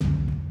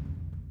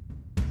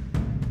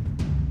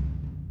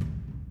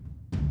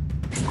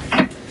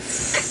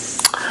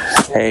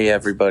Hey,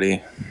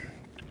 everybody.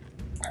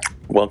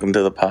 Welcome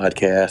to the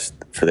podcast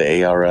for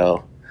the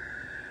ARL.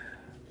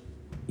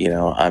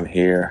 I'm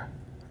here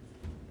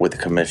with the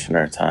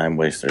commissioner, Time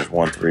Wasters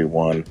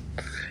 131,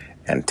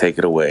 and take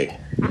it away.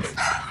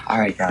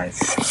 Alright, guys.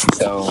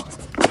 So,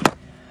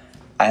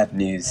 I have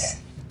news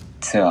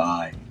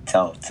to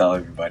tell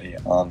everybody.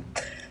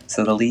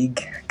 So the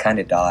league kind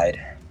of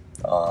died.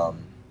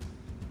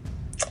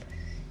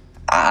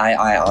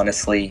 I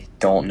honestly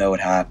don't know what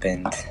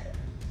happened.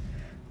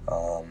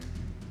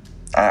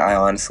 I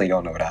honestly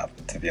don't know what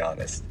happened, to be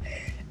honest.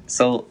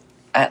 So,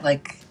 I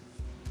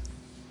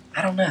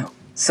don't know.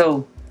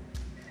 So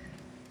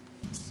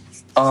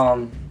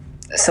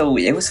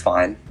it was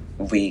fine.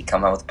 We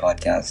come out with a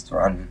podcast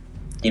on,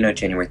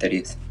 January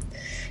 30th.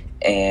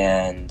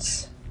 And,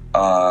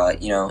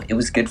 it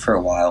was good for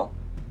a while.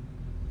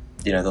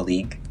 The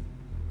league.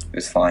 It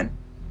was fine.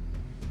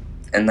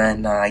 And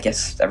then, I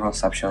guess everyone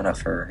stopped showing up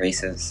for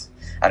races.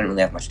 I didn't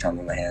really have much time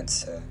on my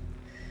hands to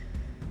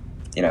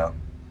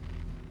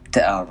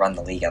run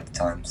the league at the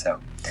time. So,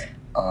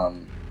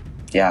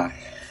 the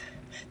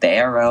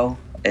ARL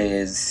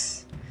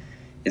is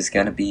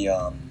gonna be,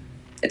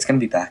 it's gonna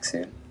be back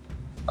soon.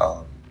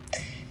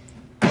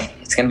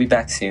 It's gonna be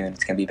back soon.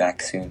 It's gonna be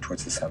back soon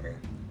towards the summer.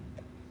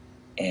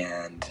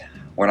 And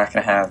we're not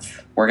gonna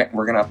have, we're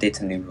gonna update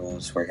some new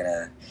rules. We're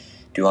gonna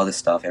do all this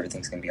stuff.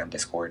 Everything's gonna be on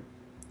Discord.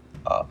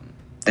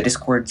 The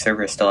Discord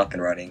server is still up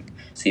and running,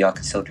 so y'all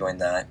can still join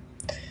that.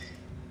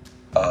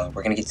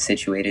 We're gonna get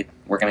situated.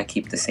 We're gonna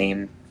keep the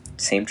same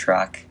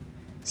track,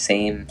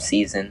 same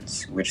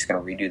seasons. We're just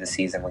gonna redo the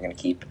season. We're gonna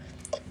keep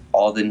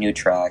all the new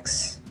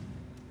tracks.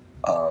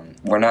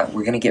 We're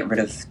gonna get rid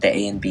of the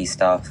A and B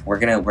stuff. We're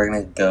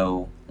gonna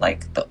go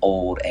like the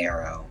old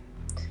ARO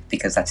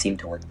because that seemed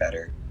to work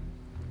better.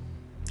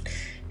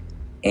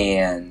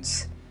 And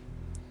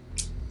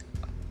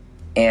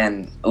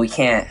we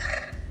can't.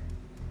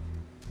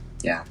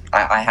 Yeah,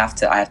 I have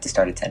to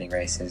start attending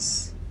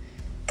races,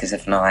 because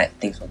if not,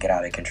 things will get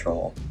out of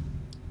control.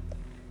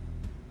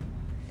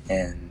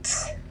 And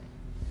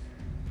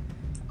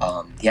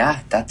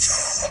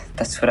that's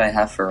what I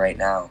have for right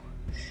now.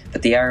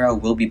 But the ARO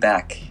will be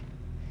back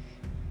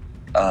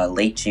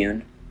late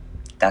June.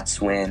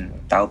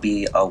 That'll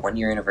be a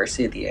 1-year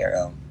anniversary of the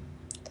ARO.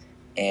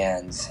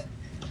 And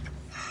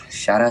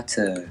shout out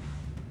to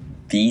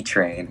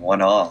B-Train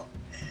 1all.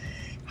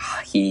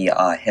 He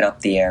hit up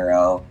the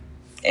ARO.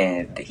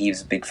 And he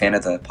was a big fan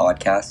of the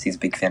podcast. He's a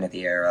big fan of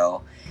the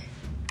ARL.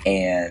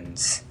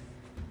 And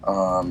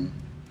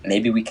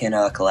maybe we can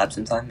collab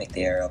sometime, make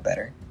the ARL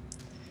better.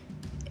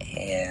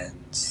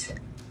 And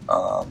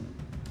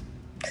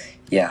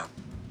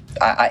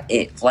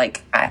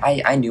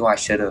I knew I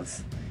should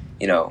have,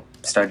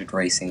 started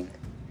racing.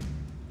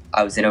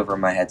 I was in over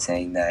my head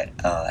saying that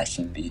I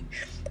shouldn't be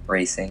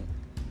racing,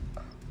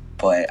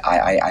 but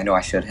I know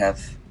I should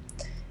have.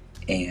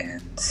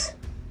 And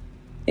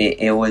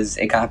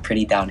it got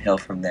pretty downhill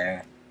from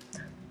there.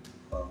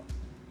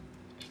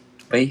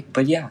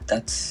 But yeah,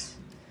 it's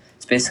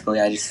basically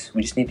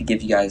we just need to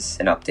give you guys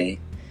an update.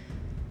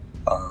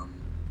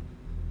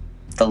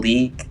 The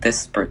league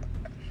this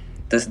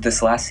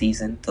last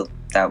season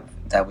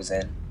that was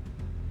in,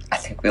 I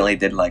think we only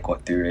did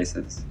 3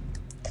 races,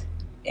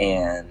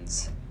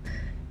 and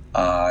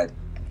I'm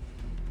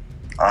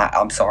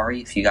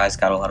sorry if you guys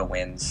got a lot of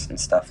wins and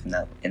stuff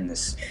in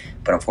this,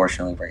 but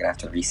unfortunately we're gonna have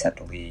to reset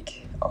the league.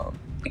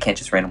 We can't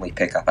just randomly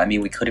pick up. I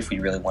mean, we could if we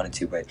really wanted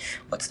to, but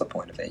what's the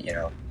point of it,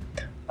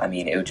 I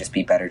mean, it would just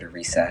be better to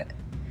reset.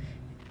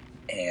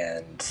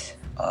 And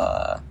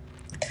I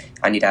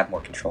need to have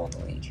more control in the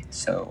league.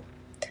 So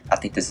I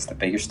think this is the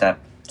bigger step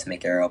to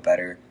make ARL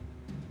better.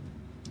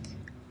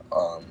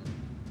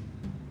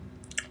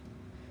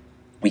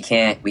 We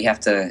have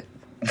to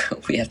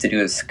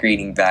do a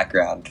screening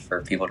background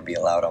for people to be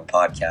allowed on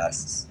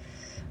podcasts.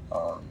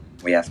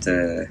 We have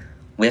to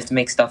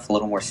make stuff a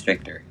little more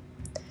stricter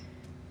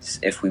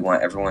if we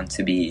want everyone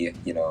to be,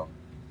 to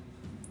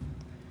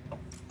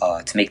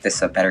make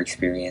this a better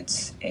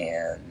experience.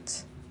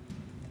 And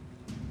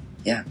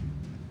yeah,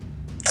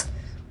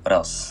 what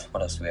else do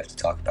we have to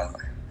talk about?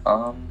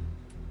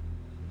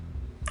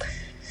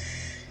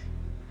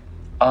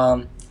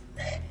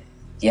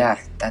 Yeah,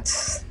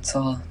 that's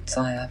all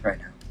I have right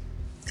now.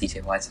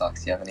 TJ White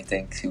Sox, do you have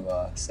anything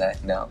to say?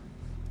 No,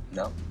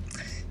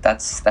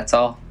 that's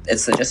all.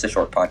 It's just a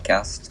short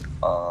podcast.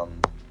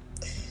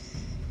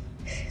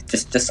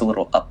 Just a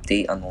little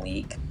update on the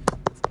league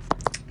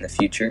in the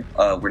future.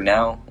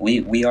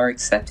 We are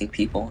accepting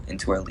people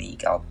into our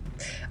league. I'll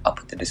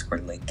put the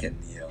Discord link in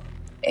the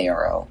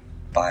ARL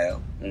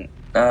bio.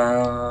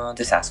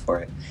 Just ask for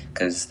it,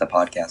 because the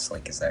podcast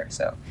link is there.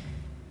 So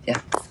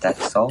yeah,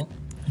 that's all.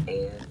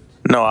 And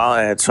No, I'll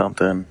add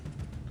something.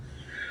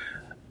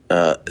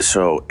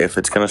 So if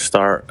it's going to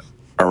start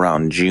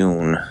around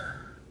June,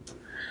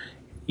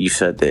 you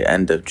said the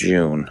end of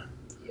June.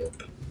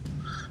 Yep.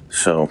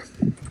 So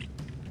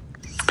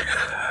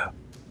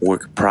we're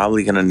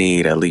probably going to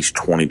need at least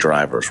 20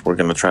 drivers. We're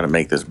going to try to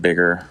make this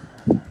bigger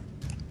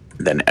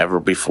than ever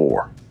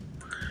before.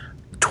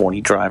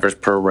 20 drivers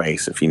per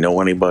race. If you know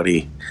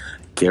anybody,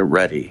 get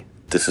ready.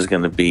 This is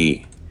going to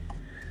be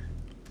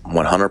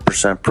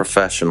 100%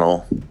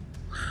 professional.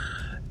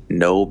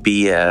 No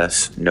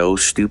BS, no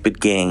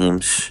stupid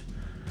games.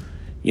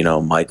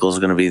 Michael's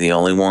going to be the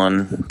only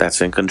one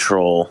that's in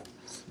control.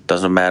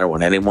 Doesn't matter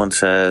what anyone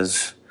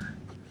says.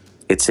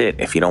 It's it.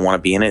 If you don't want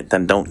to be in it,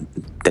 then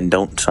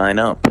don't sign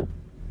up.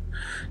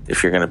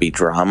 If you're going to be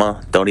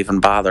drama, don't even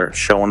bother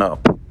showing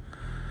up.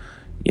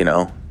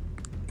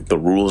 The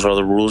rules are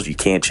the rules. You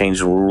can't change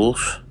the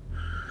rules.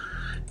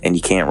 And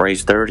you can't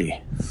race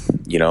 30.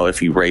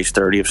 If you race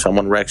 30, if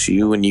someone wrecks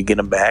you and you get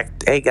them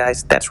back, hey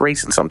guys, that's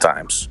racing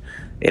sometimes.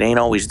 It ain't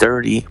always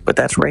dirty, but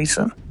that's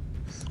racing.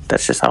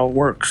 That's just how it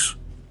works.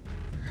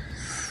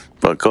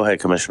 But go ahead,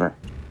 Commissioner.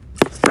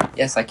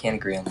 Yes, I can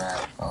agree on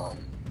that.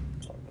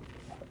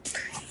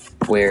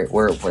 That's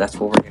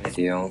what we're gonna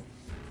do,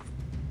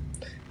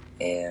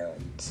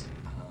 and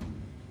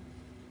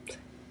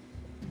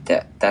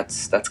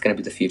that's gonna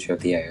be the future of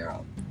the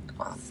ARL.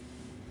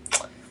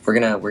 We're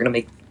gonna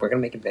make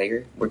it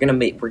bigger. We're gonna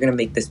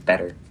make this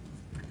better.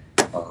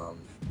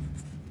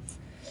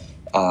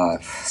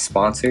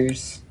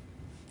 Sponsors,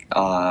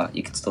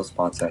 you can still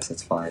sponsor us.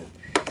 It's fine.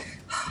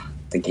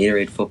 The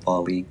Gatorade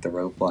Football League, the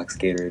Roblox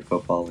Gatorade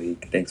Football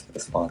League. Thanks for the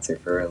sponsor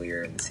for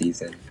earlier in the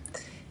season.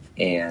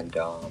 And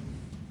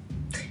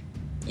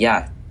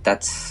yeah,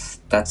 that's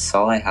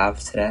all I have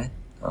today.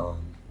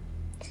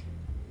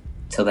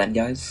 Till then,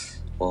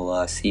 guys,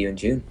 we'll see you in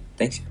June.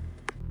 Thanks.